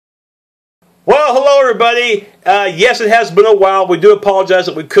Well, hello everybody. Yes, it has been a while. We do apologize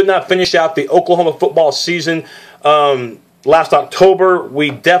that we could not finish out the Oklahoma football season last October.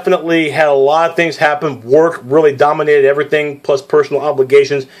 We definitely had a lot of things happen. Work really dominated everything, plus personal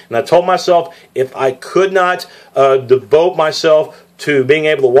obligations. And I told myself if I could not devote myself to being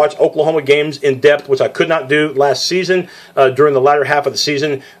able to watch Oklahoma games in depth, which I could not do last season during the latter half of the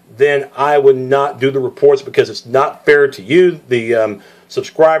season, then I would not do the reports because it's not fair to you, the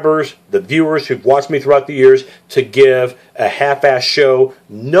subscribers, the viewers who've watched me throughout the years, to give a half-ass show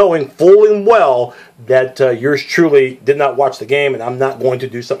knowing full and well that yours truly did not watch the game, and I'm not going to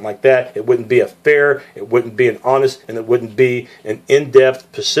do something like that. It wouldn't be a fair, it wouldn't be an honest, and it wouldn't be an in-depth,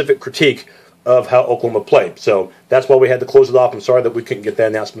 specific critique of how Oklahoma played. So that's why we had to close it off. I'm sorry that we couldn't get that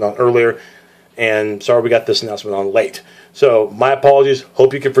announcement on earlier, and sorry we got this announcement on late. So my apologies.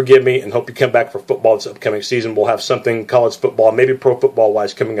 Hope you can forgive me, and hope you come back for football this upcoming season. We'll have something college football, maybe pro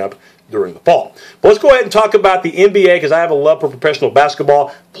football-wise, coming up during the fall. But let's go ahead and talk about the NBA because I have a love for professional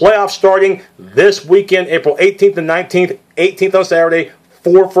basketball. Playoffs starting this weekend, April 18th and 19th. 18th on Saturday.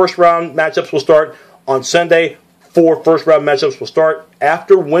 4 first-round matchups will start on Sunday. 4 first-round matchups will start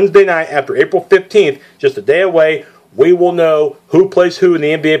after Wednesday night, after April 15th, just a day away. We will know who plays who in the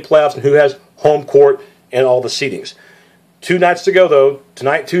NBA playoffs and who has home court and all the seedings. 2 nights to go, though,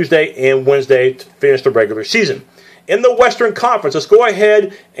 tonight, Tuesday, and Wednesday to finish the regular season. In the Western Conference, let's go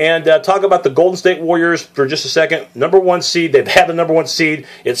ahead and talk about the Golden State Warriors for just a second. Number 1 seed. They've had the number 1 seed,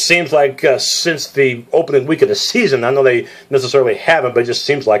 it seems like, since the opening week of the season. I know they necessarily haven't, but it just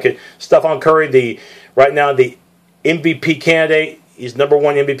seems like it. Stephon Curry, right now the MVP candidate. He's number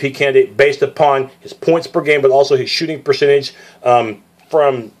 1 MVP candidate based upon his points per game, but also his shooting percentage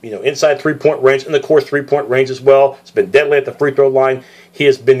from inside three-point range, and of course three-point range as well. It's been deadly at the free throw line. He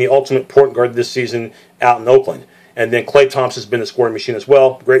has been the ultimate point guard this season out in Oakland. And then Klay Thompson's been the scoring machine as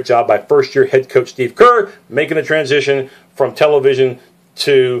well. Great job by first-year head coach Steve Kerr making the transition from television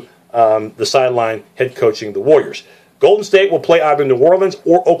to the sideline head coaching the Warriors. Golden State will play either New Orleans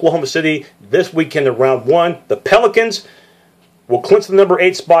or Oklahoma City this weekend in round 1. The Pelicans will clinch the number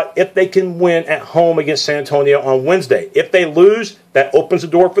 8 spot if they can win at home against San Antonio on Wednesday. If they lose, that opens the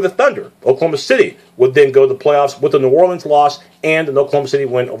door for the Thunder. Oklahoma City would then go to the playoffs with the New Orleans loss and an Oklahoma City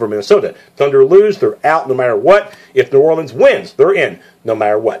win over Minnesota. Thunder lose, they're out no matter what. If New Orleans wins, they're in no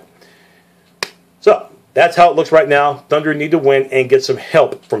matter what. So that's how it looks right now. Thunder need to win and get some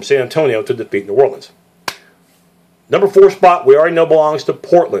help from San Antonio to defeat New Orleans. Number 4 spot, we already know belongs to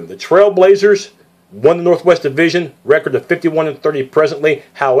Portland. The Trail Blazers won the Northwest Division, record of 51-30 presently.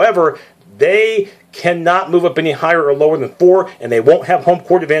 However, they cannot move up any higher or lower than 4, and they won't have home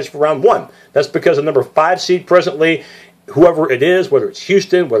court advantage for round 1. That's because the number 5 seed presently, whoever it is, whether it's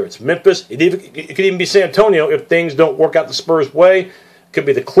Houston, whether it's Memphis, it could even be San Antonio if things don't work out the Spurs' way. It could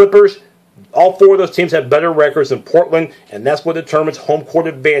be the Clippers. All 4 of those teams have better records than Portland, and that's what determines home court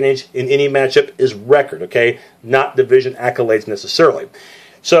advantage in any matchup is record, okay? Not division accolades necessarily.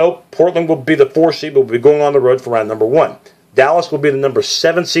 So Portland will be the 4 seed, but will be going on the road for round number 1. Dallas will be the number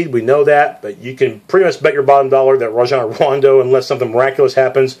 7 seed. We know that, but you can pretty much bet your bottom dollar that Rajon Rondo, unless something miraculous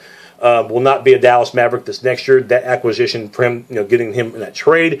happens, will not be a Dallas Maverick this next year. That acquisition for him, getting him in that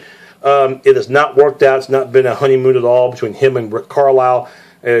trade, it has not worked out. It's not been a honeymoon at all between him and Rick Carlisle.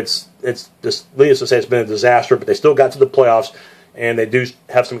 It's just needless to say, it's been a disaster. But they still got to the playoffs, and they do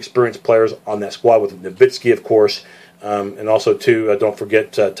have some experienced players on that squad with Nowitzki, of course. And also, too, don't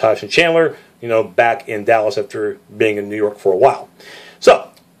forget Tyson Chandler, back in Dallas after being in New York for a while. So,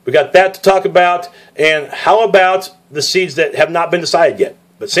 we got that to talk about. And how about the seeds that have not been decided yet?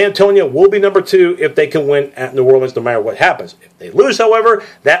 But San Antonio will be number 2 if they can win at New Orleans no matter what happens. If they lose, however,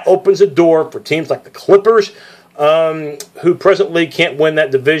 that opens the door for teams like the Clippers, who presently can't win that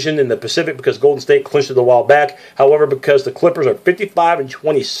division in the Pacific because Golden State clinched it a while back. However, because the Clippers are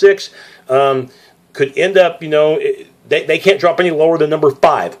 55-26, could end up, they can't drop any lower than number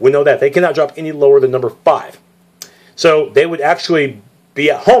 5. We know that. They cannot drop any lower than number 5. So they would actually be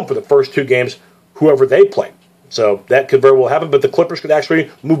at home for the first 2 games, whoever they play. So that could very well happen, but the Clippers could actually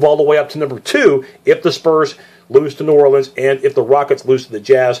move all the way up to number 2 if the Spurs lose to New Orleans and if the Rockets lose to the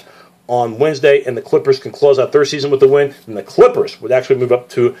Jazz on Wednesday and the Clippers can close out their season with a win, then the Clippers would actually move up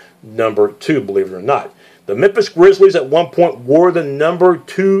to number 2, believe it or not. The Memphis Grizzlies at one point were the number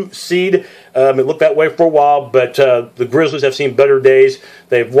 2 seed. It looked that way for a while, but the Grizzlies have seen better days.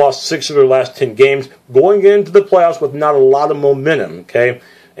 They've lost 6 of their last 10 games, going into the playoffs with not a lot of momentum, okay?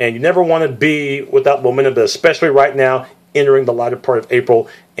 And you never want to be without momentum, but especially right now entering the latter part of April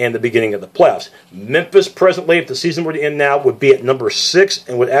and the beginning of the playoffs. Memphis presently, if the season were to end now, would be at number 6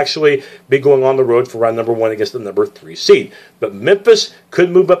 and would actually be going on the road for round number 1 against the number 3 seed. But Memphis could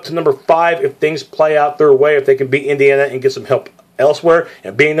move up to number 5 if things play out their way, if they can beat Indiana and get some help elsewhere.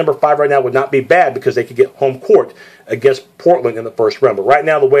 And being number 5 right now would not be bad because they could get home court against Portland in the first round. But right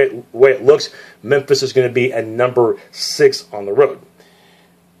now, the way it looks, Memphis is going to be at number 6 on the road.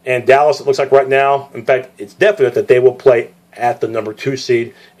 And Dallas, it looks like right now, in fact, it's definite that they will play at the number 2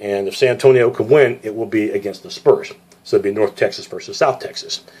 seed. And if San Antonio can win, it will be against the Spurs. So it'll be North Texas versus South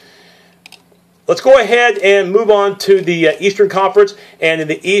Texas. Let's go ahead and move on to the Eastern Conference. And in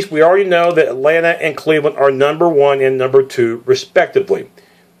the East, we already know that Atlanta and Cleveland are number 1 and number 2, respectively.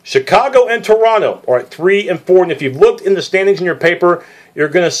 Chicago and Toronto are at 3 and 4. And if you've looked in the standings in your paper, you're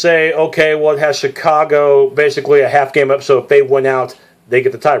going to say, okay, well, it has Chicago basically a half game up. So if they win out, they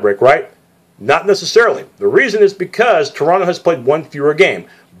get the tiebreak, right? Not necessarily. The reason is because Toronto has played 1 fewer game.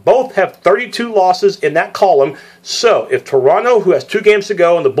 Both have 32 losses in that column. So if Toronto, who has 2 games to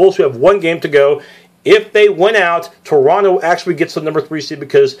go, and the Bulls, who have 1 game to go, if they win out, Toronto actually gets the number 3 seed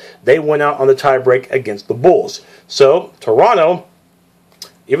because they went out on the tiebreak against the Bulls. So Toronto,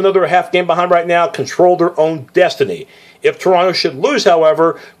 even though they're a half game behind right now, control their own destiny. If Toronto should lose,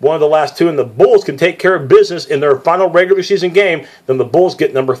 however, one of the last 2, and the Bulls can take care of business in their final regular season game, then the Bulls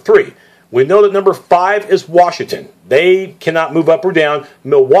get number 3. We know that number 5 is Washington. They cannot move up or down.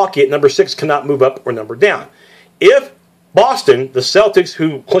 Milwaukee at number 6 cannot move up or number down. If Boston, the Celtics,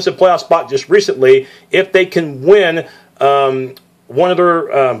 who clinched a playoff spot just recently, if they can win one of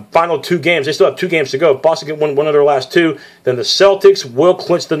their final 2 games, they still have 2 games to go. If Boston can win one of their last 2, then the Celtics will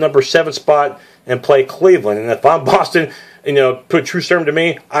clinch the number 7 spot and play Cleveland. And if I'm Boston, put a true serum to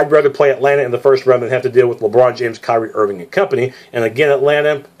me, I'd rather play Atlanta in the first round than have to deal with LeBron James, Kyrie Irving, and company. And again,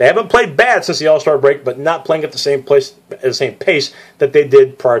 Atlanta, they haven't played bad since the All-Star break, but not playing at the same pace that they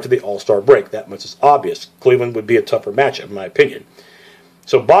did prior to the All-Star break. That much is obvious. Cleveland would be a tougher matchup, in my opinion.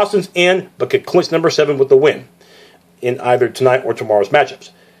 So Boston's in, but could clinch number 7 with the win in either tonight or tomorrow's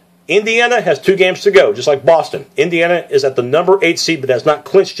matchups. Indiana has 2 games to go, just like Boston. Indiana is at the number 8 seed, but has not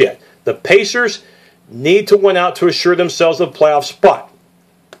clinched yet. The Pacers need to win out to assure themselves a playoff spot.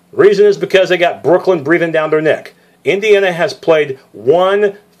 The reason is because they got Brooklyn breathing down their neck. Indiana has played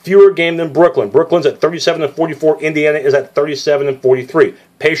 1 fewer game than Brooklyn. Brooklyn's at 37 and 44. Indiana is at 37 and 43.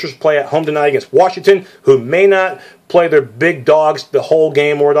 Pacers play at home tonight against Washington, who may not play their big dogs the whole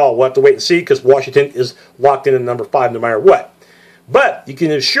game or at all. We'll have to wait and see because Washington is locked in at number 5 no matter what. But you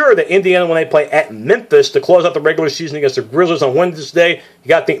can assure that Indiana, when they play at Memphis to close out the regular season against the Grizzlies on Wednesday, you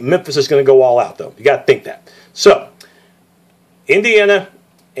got to think Memphis is going to go all out, though. You got to think that. So, Indiana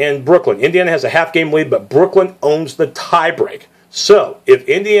and Brooklyn. Indiana has a half-game lead, but Brooklyn owns the tiebreak. So, if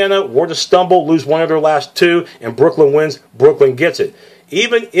Indiana were to stumble, lose one of their last 2, and Brooklyn wins, Brooklyn gets it.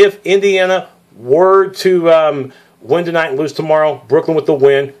 Even if Indiana were to win tonight and lose tomorrow, Brooklyn with the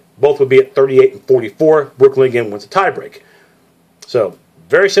win, both would be at 38 and 44. Brooklyn again wins the tiebreak. So,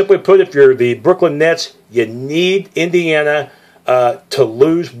 very simply put, if you're the Brooklyn Nets, you need Indiana to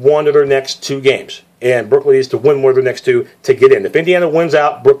lose one of their next 2 games. And Brooklyn needs to win one of their next 2 to get in. If Indiana wins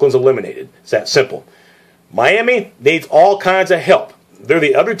out, Brooklyn's eliminated. It's that simple. Miami needs all kinds of help. They're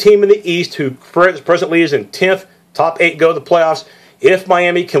the other team in the East who presently is in 10th. Top 8 go to the playoffs. If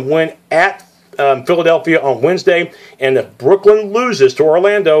Miami can win at Philadelphia on Wednesday, and if Brooklyn loses to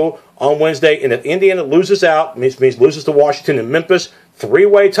Orlando on Wednesday, and if Indiana loses out, means loses to Washington and Memphis,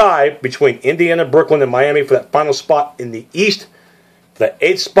 3-way tie between Indiana, Brooklyn, and Miami for that final spot in the East. The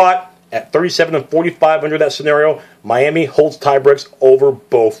 8th spot at 37 and 45 under that scenario, Miami holds tiebreaks over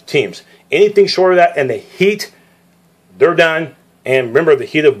both teams. Anything short of that, and the Heat, they're done. And remember, the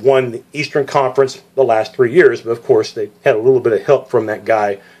Heat have won the Eastern Conference the last 3 years, but of course they had a little bit of help from that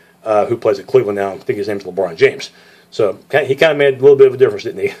guy who plays at Cleveland now. I think his name's LeBron James. So he kind of made a little bit of a difference,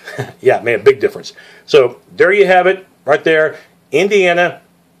 didn't he? Yeah, made a big difference. So there you have it, right there. Indiana,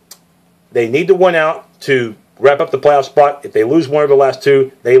 they need to win out to wrap up the playoff spot. If they lose one of the last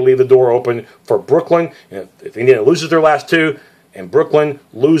 2, they leave the door open for Brooklyn. And if Indiana loses their last 2 and Brooklyn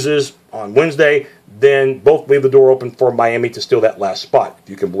loses on Wednesday, then both leave the door open for Miami to steal that last spot, if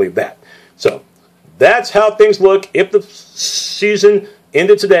you can believe that. So that's how things look. If the season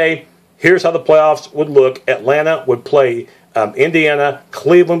ended today, here's how the playoffs would look. Atlanta would play Indiana.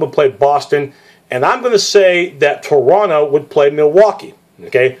 Cleveland would play Boston. And I'm going to say that Toronto would play Milwaukee.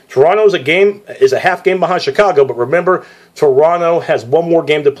 Okay, Toronto is a half game behind Chicago, but remember, Toronto has 1 more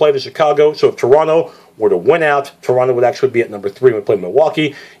game to play than Chicago. So if Toronto were to win out, Toronto would actually be at number 3 and would play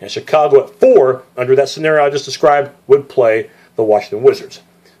Milwaukee. And Chicago at 4, under that scenario I just described, would play the Washington Wizards.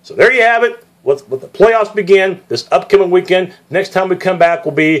 So there you have it. let the playoffs begin this upcoming weekend. Next time we come back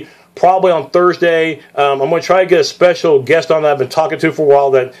will be probably on Thursday. I'm going to try to get a special guest on that I've been talking to for a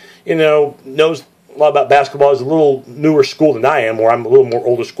while that, knows a lot about basketball, is a little newer school than I am, or I'm a little more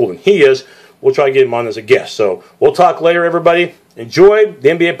older school than he is. We'll try to get him on as a guest. So we'll talk later, everybody. Enjoy the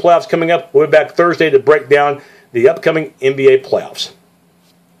NBA playoffs coming up. We'll be back Thursday to break down the upcoming NBA playoffs.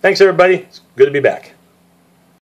 Thanks, everybody. It's good to be back.